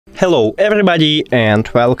Hello everybody and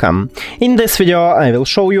welcome! In this video I will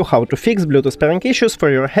show you how to fix Bluetooth pairing issues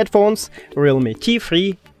for your headphones REALME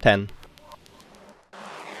T310.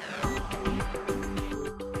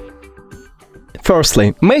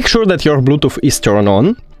 Firstly, make sure that your Bluetooth is turned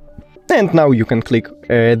on, and now you can click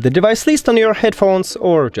the device list on your headphones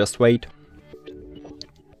or just wait.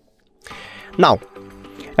 Now,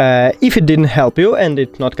 if it didn't help you and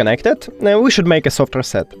it's not connected, we should make a soft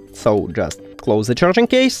reset. So just close the charging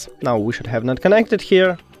case, now we should have not connected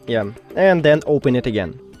here, and then open it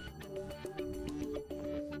again.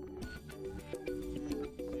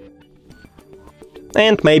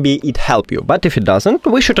 And maybe it helped you, but if it doesn't,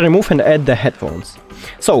 we should remove and add the headphones.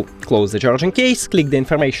 So, close the charging case, click the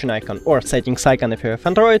information icon or settings icon if you have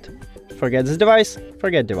Android, forget this device,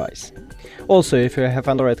 forget device. Also, if you have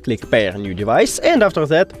Android, click pair new device, and after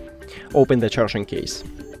that, open the charging case.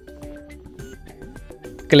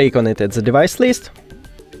 Click on it at the device list,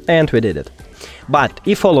 and we did it. But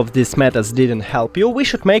if all of these methods didn't help you, we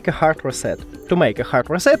should make a hard reset. To make a hard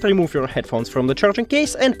reset, remove your headphones from the charging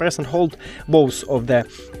case and press and hold both of the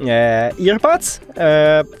earbuds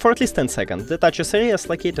for at least 10 seconds. The touch area is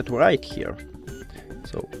located right here.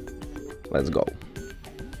 So, let's go.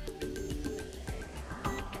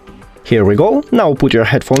 Here we go. Now put your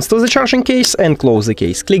headphones to the charging case and close the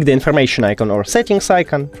case. Click the information icon or settings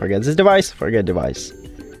icon, forget this device, forget device.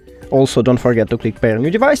 Also, don't forget to click pair new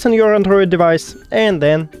device on your Android device and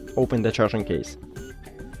then open the charging case.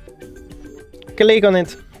 Click on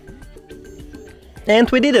it. And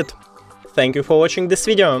we did it! Thank you for watching this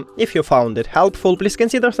video. If you found it helpful, please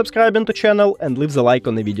consider subscribing to the channel and leave the like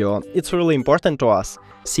on the video. It's really important to us.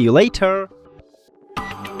 See you later!